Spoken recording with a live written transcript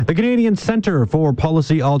The Canadian Centre for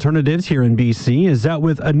Policy Alternatives here in BC is out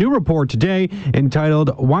with a new report today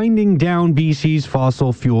entitled Winding Down BC's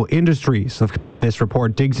Fossil Fuel Industries. This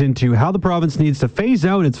report digs into how the province needs to phase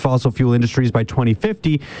out its fossil fuel industries by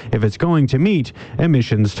 2050 if it's going to meet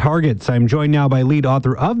emissions targets. I'm joined now by lead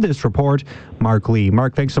author of this report, Mark Lee.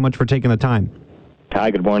 Mark, thanks so much for taking the time. Hi,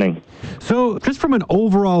 good morning. So just from an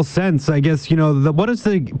overall sense, I guess, what is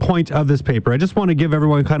the point of this paper? I just want to give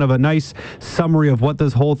everyone kind of a nice summary of what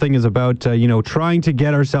this whole thing is about, trying to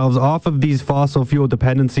get ourselves off of these fossil fuel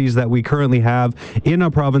dependencies that we currently have in our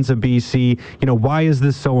province of BC. Why is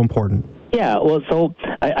this so important? Yeah, well, so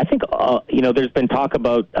I think, there's been talk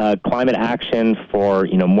about climate action for,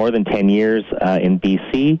 more than 10 years in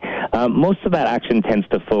BC. Most of that action tends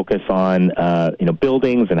to focus on,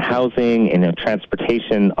 buildings and housing and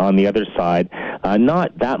transportation on the other side.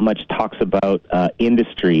 Not that much talks about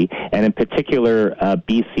industry, and in particular,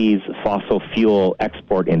 BC's fossil fuel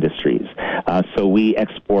export industries. So we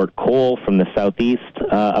export coal from the southeast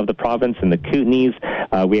of the province in the Kootenays.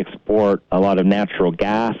 We export a lot of natural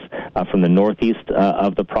gas from the northeast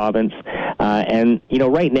of the province. And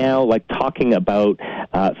right now, talking about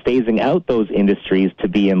phasing out those industries to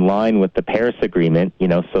be in line with the Paris Agreement,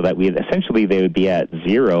 so that they would be at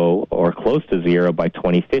zero or close to zero by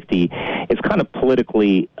 2050, is kind of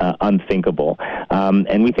politically unthinkable.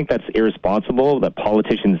 And we think that's irresponsible, that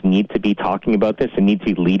politicians need to be talking about this and need to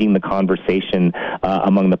be leading the conversation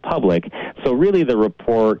among the public. So really the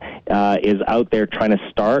report is out there trying to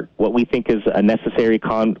start what we think is a necessary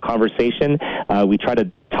conversation. We try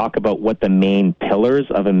to talk about what the main pillars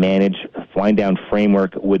of a managed wind-down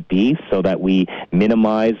framework would be so that we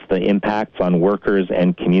minimize the impacts on workers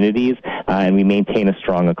and communities, and we maintain a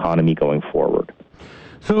strong economy going forward.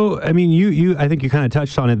 So, I think you kind of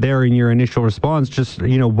touched on it there in your initial response, just,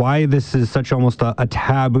 why this is such almost a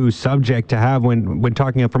taboo subject to have when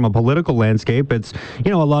talking from a political landscape. It's,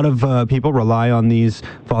 a lot of people rely on these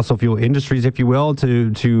fossil fuel industries, if you will,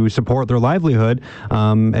 to support their livelihood,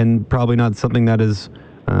 and probably not something that is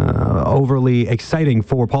overly exciting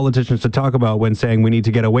for politicians to talk about when saying we need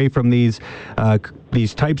to get away from these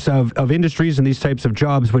types of industries and these types of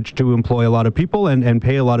jobs, which do employ a lot of people and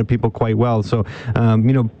pay a lot of people quite well. So,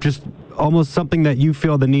 just almost something that you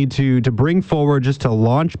feel the need to bring forward just to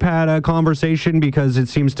launch pad a conversation, because it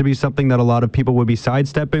seems to be something that a lot of people would be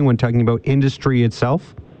sidestepping when talking about industry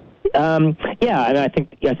itself. And I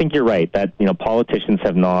think you're right that politicians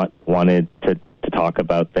have not wanted to talk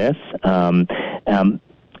about this.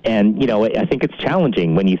 And, I think it's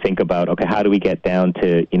challenging when you think about, okay, how do we get down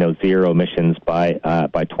to, zero emissions by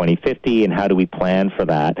 2050, and how do we plan for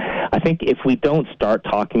that? I think if we don't start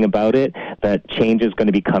talking about it, that change is going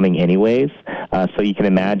to be coming anyways. So you can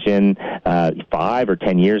imagine 5 or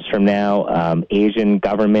 10 years from now, Asian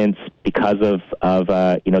governments, because of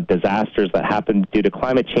disasters that happen due to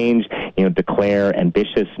climate change, declare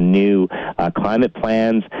ambitious new climate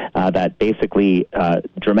plans that basically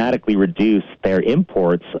dramatically reduce their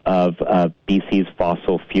imports of BC's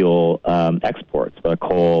fossil fuel exports,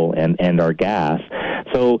 coal and our gas.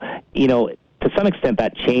 So, to some extent,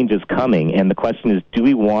 that change is coming, and the question is, do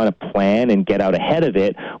we want to plan and get out ahead of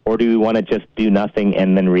it, or do we want to just do nothing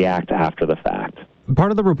and then react after the fact?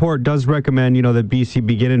 Part of the report does recommend, that BC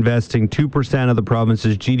begin investing 2% of the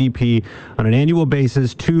province's GDP on an annual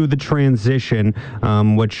basis to the transition,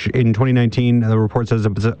 which in 2019, the report says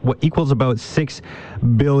equals about $6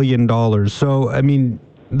 billion. So,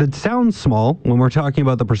 that sounds small when we're talking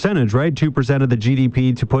about the percentage, right? 2% of the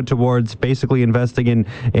GDP to put towards basically investing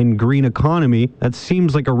in green economy. That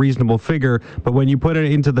seems like a reasonable figure. But when you put it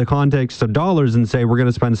into the context of dollars and say we're going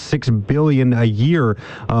to spend $6 billion a year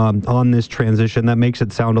on this transition, that makes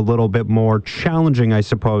it sound a little bit more challenging, I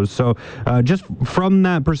suppose. So just from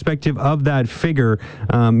that perspective of that figure,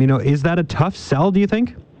 is that a tough sell, do you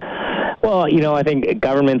think? Well, I think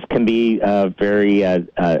governments can be very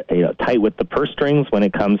tight with the purse strings when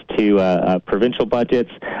it comes to provincial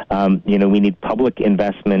budgets. We need public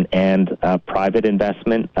investment and private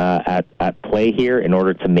investment at play here in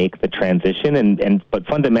order to make the transition. But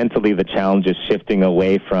fundamentally, the challenge is shifting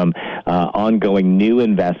away from ongoing new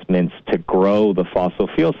investments to grow the fossil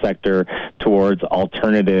fuel sector towards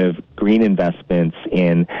alternative green investments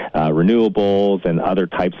in renewables and other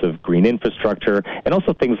types of green infrastructure, and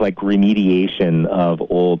also things like remediation of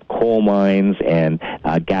old coal mines and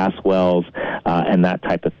gas wells and that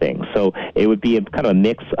type of thing. So it would be a kind of a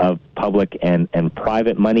mix of public and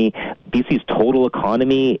private money. BC's total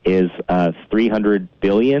economy is $300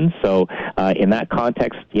 billion. So in that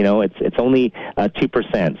context, it's only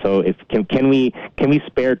 2%. So can we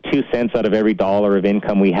spare 2 cents out of every dollar of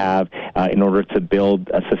income we have in order to build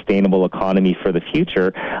a sustainable economy for the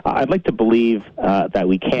future? I'd like to believe that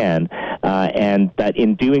we can, and that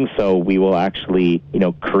in doing so, we will actually,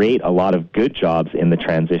 create a lot of good jobs in the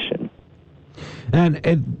transition.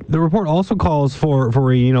 And the report also calls for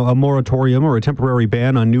a moratorium or a temporary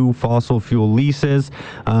ban on new fossil fuel leases.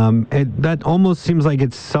 That almost seems like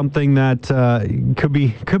it's something that could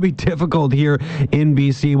be difficult here in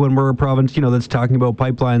BC when we're a province, that's talking about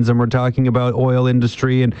pipelines and we're talking about oil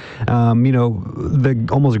industry and the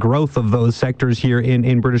almost growth of those sectors here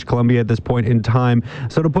in British Columbia at this point in time.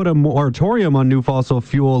 So to put a moratorium on new fossil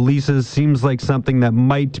fuel leases seems like something that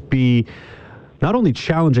might be not only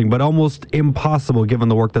challenging, but almost impossible given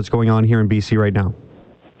the work that's going on here in BC right now.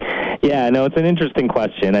 Yeah, no, it's an interesting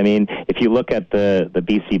question. I mean, if you look at the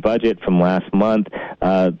BC budget from last month,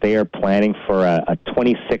 they are planning for a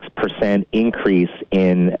 26% increase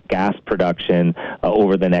in gas production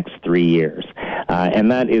over the next 3 years. And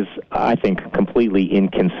that is, I think, completely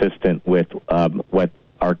inconsistent with what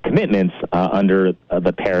our commitments under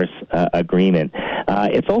the Paris Agreement.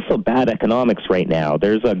 It's also bad economics right now.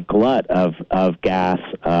 There's a glut of gas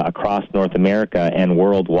across North America and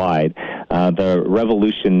worldwide. The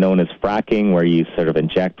revolution known as fracking, where you sort of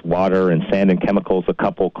inject water and sand and chemicals a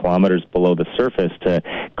couple kilometers below the surface to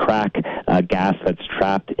crack gas that's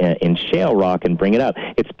trapped in shale rock and bring it up.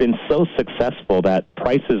 It's been so successful that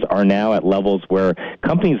prices are now at levels where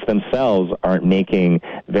companies themselves aren't making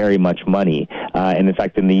very much money. And in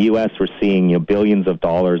fact, in the U.S., we're seeing billions of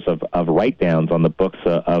dollars of write-downs on the books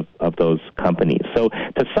of those companies. So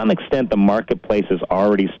to some extent, the marketplace is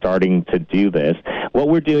already starting to do this. What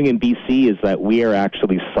we're doing in BC is that we are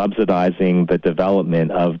actually subsidizing the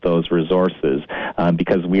development of those resources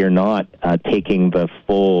because we are not taking the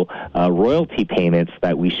full royalty payments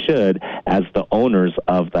that we should as the owners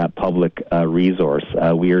of that public resource.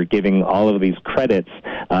 We are giving all of these credits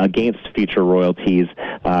against future royalties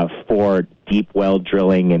for deep well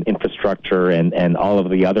drilling and infrastructure and all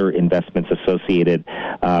of the other investments associated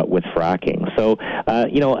with fracking. So,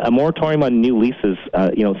 a moratorium on new leases,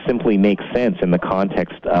 simply makes sense in the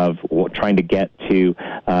context of trying to get to,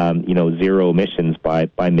 zero emissions by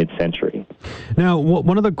mid-century. Now,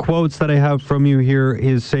 one of the quotes that I have from you here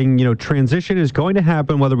is saying, transition is going to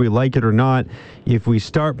happen whether we like it or not. If we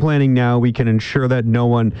start planning now, we can ensure that no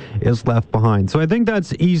one is left behind. So I think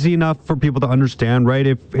that's easy enough for people to understand, right?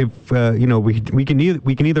 If we can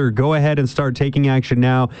either go ahead and start taking action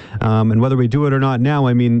now, and whether we do it or not now,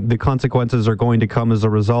 I mean, the consequences are going to come as a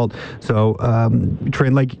result. So,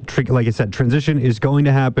 like I said, transition is going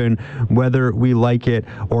to happen whether we like it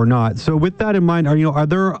or not. So, with that in mind, are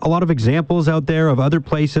there a lot of examples out there of other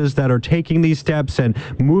places that are taking these steps and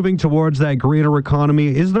moving towards that greener economy?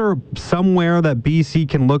 Is there somewhere that BC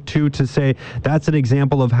can look to say that's an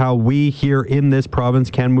example of how we here in this province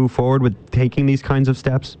can move forward with taking these kinds of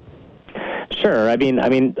steps? Sure. I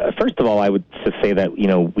mean, first of all, I would just say that,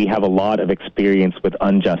 we have a lot of experience with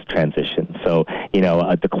unjust transition. So,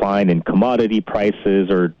 a decline in commodity prices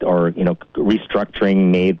or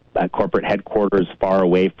restructuring made at corporate headquarters far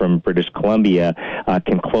away from British Columbia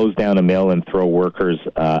can close down a mill and throw workers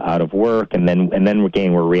out of work. And then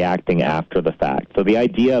again, we're reacting after the fact. So the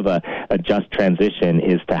idea of a just transition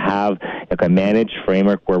is to have a managed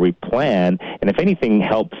framework where we plan and, if anything,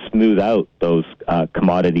 help smooth out those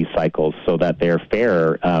commodity cycles so that they're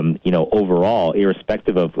fairer, overall,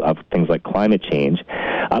 irrespective of things like climate change.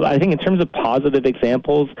 I think in terms of positive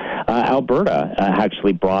examples, Alberta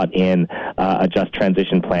actually brought in a just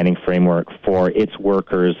transition planning framework for its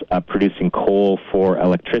workers producing coal for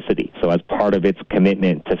electricity. So as part of its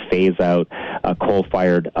commitment to phase out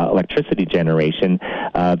coal-fired electricity generation,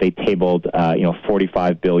 they tabled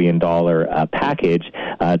 $45 billion package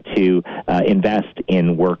to invest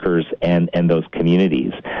in workers and those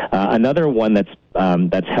communities. Another one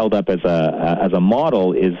that's held up as a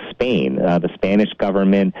model is Spain. The Spanish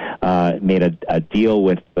government made a deal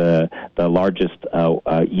with the largest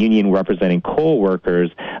union representing coal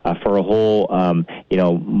workers for a whole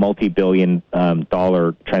multi-billion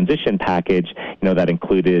dollar transition package. That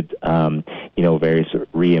included various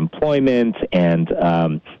reemployment and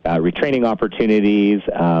retraining opportunities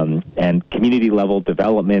and community level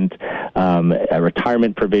development,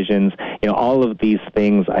 retirement provisions. All of these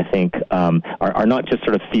things, I think, are not just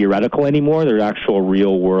sort of theoretical anymore. They're actual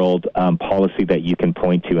real world policy that you can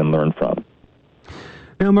point to and learn from.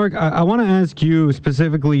 Now, Mark, I want to ask you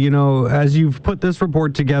specifically, as you've put this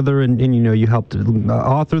report together and you helped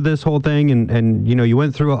author this whole thing and you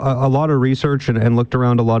went through a lot of research and looked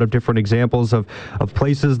around a lot of different examples of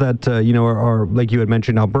places that, are, like you had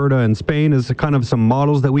mentioned, Alberta and Spain as kind of some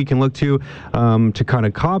models that we can look to kind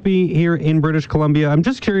of copy here in British Columbia. I'm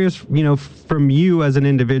just curious, from you as an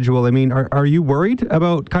individual, I mean, are you worried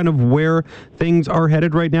about kind of where things are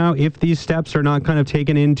headed right now if these steps are not kind of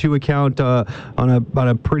taken into account on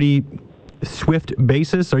a pretty swift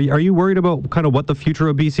basis? Are you worried about kind of what the future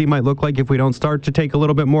of BC might look like if we don't start to take a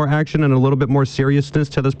little bit more action and a little bit more seriousness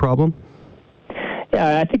to this problem?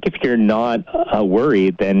 Yeah, I think if you're not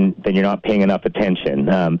worried, then you're not paying enough attention.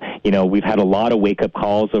 We've had a lot of wake-up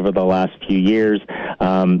calls over the last few years.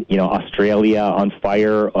 Australia on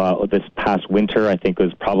fire this past winter, I think,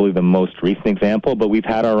 was probably the most recent example, but we've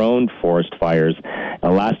had our own forest fires.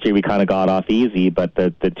 Last year we kind of got off easy, but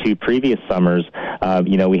the two previous summers,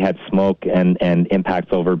 we had smoke and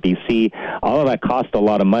impacts over BC. All of that cost a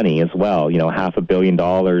lot of money as well, $500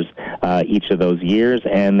 million each of those years,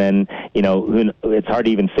 and then, it's hard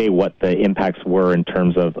to even say what the impacts were in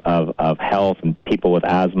terms of health and people with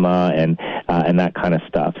asthma and that kind of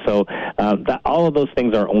stuff. So all of those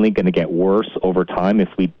things are only going to get worse over time if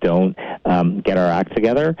we don't get our act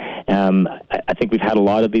together. I think we've had a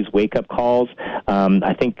lot of these wake-up calls.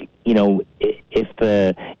 I think, if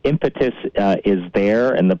the impetus is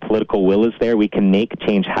there and the political will is there, we can make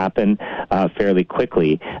change happen fairly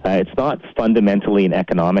quickly. It's not fundamentally an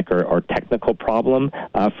economic or technical problem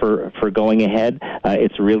for going ahead.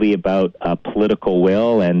 It's really about political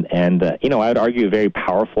will and I would argue a very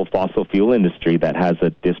powerful fossil fuel industry that has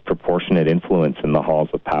a disproportionate influence in the halls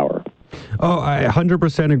of power. Oh, I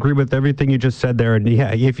 100% agree with everything you just said there. And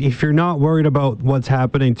yeah, if you're not worried about what's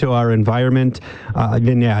happening to our environment,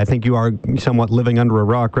 then yeah, I think you are somewhat living under a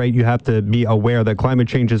rock, right? You have to be aware that climate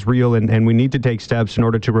change is real and we need to take steps in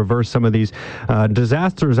order to reverse some of these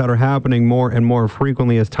disasters that are happening more and more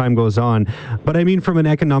frequently as time goes on. But I mean, from an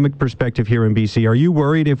economic perspective here in BC, are you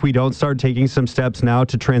worried if we don't start taking some steps now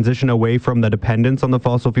to transition away from the dependence on the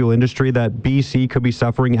fossil fuel industry that BC could be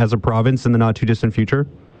suffering as a province in the not too distant future?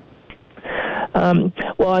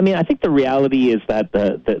 I think the reality is that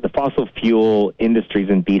the fossil fuel industries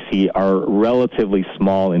in BC are relatively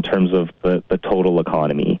small in terms of the total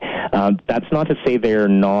economy. That's not to say they're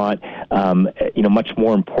not, much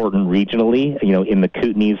more important regionally, in the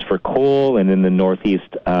Kootenays for coal and in the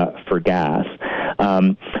Northeast for gas.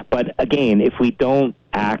 But again, if we don't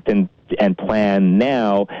act and plan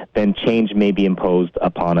now, then change may be imposed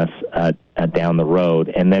upon us down the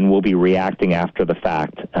road, and then we'll be reacting after the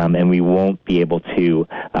fact, and we won't be able to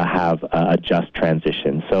have a just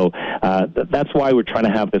transition. So that's why we're trying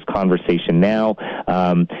to have this conversation now.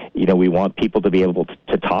 We want people to be able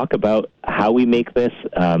to talk about how we make this.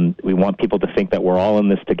 We want people to think that we're all in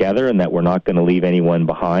this together and that we're not going to leave anyone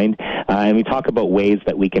behind. And we talk about ways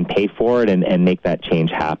that we can pay for it and make that change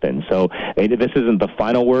happen. So this isn't the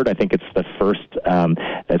final word. I think it's the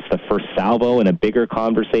first salvo in a bigger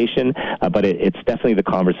conversation, but it's definitely the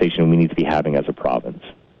conversation we need to be having as a province.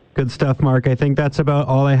 Good stuff, Mark. I think that's about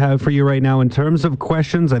all I have for you right now in terms of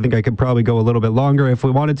questions. I think I could probably go a little bit longer if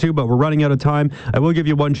we wanted to, but we're running out of time. I will give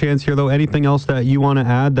you one chance here, though. Anything else that you want to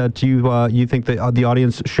add that you think that the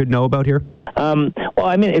audience should know about here?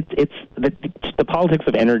 It's the politics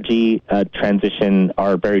of energy transition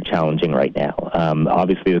are very challenging right now.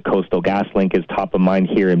 Obviously, the Coastal GasLink is top of mind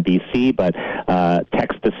here in BC, but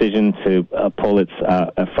Teck's decision to pull its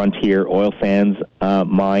Frontier oil sands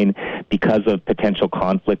mine because of potential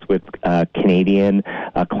conflict with Canadian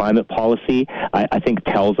climate policy, I think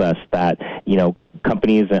tells us that,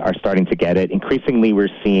 companies are starting to get it. Increasingly, we're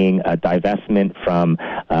seeing a divestment from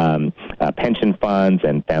pension funds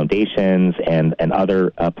and foundations and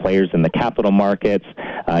other players in the capital markets.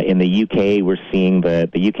 In the UK, we're seeing the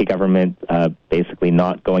UK government basically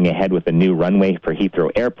not going ahead with a new runway for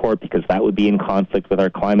Heathrow Airport because that would be in conflict with our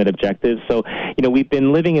climate objectives. So, we've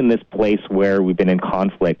been living in this place where we've been in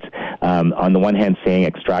conflict. On the one hand, saying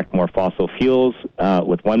extract more fossil fuels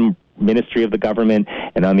with one ministry of the government,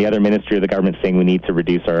 and on the other ministry of the government saying we need to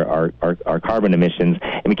reduce our carbon emissions,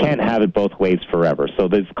 and we can't have it both ways forever. So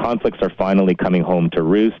those conflicts are finally coming home to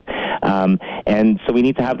roost, and so we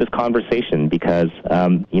need to have this conversation because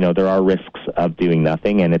there are risks of doing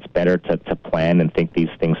nothing, and it's better to plan and think these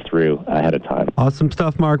things through ahead of time. Awesome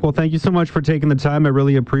stuff, Mark. Well, thank you so much for taking the time. I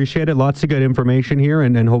really appreciate it. Lots of good information here,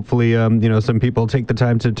 and hopefully some people take the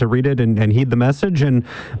time to read it and heed the message and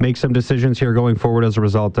make some decisions here going forward as a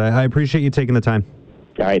result. I appreciate you taking the time.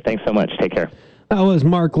 All right. Thanks so much. Take care. That was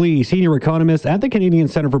Mark Lee, Senior Economist at the Canadian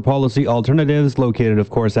Centre for Policy Alternatives, located, of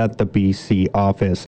course, at the BC office.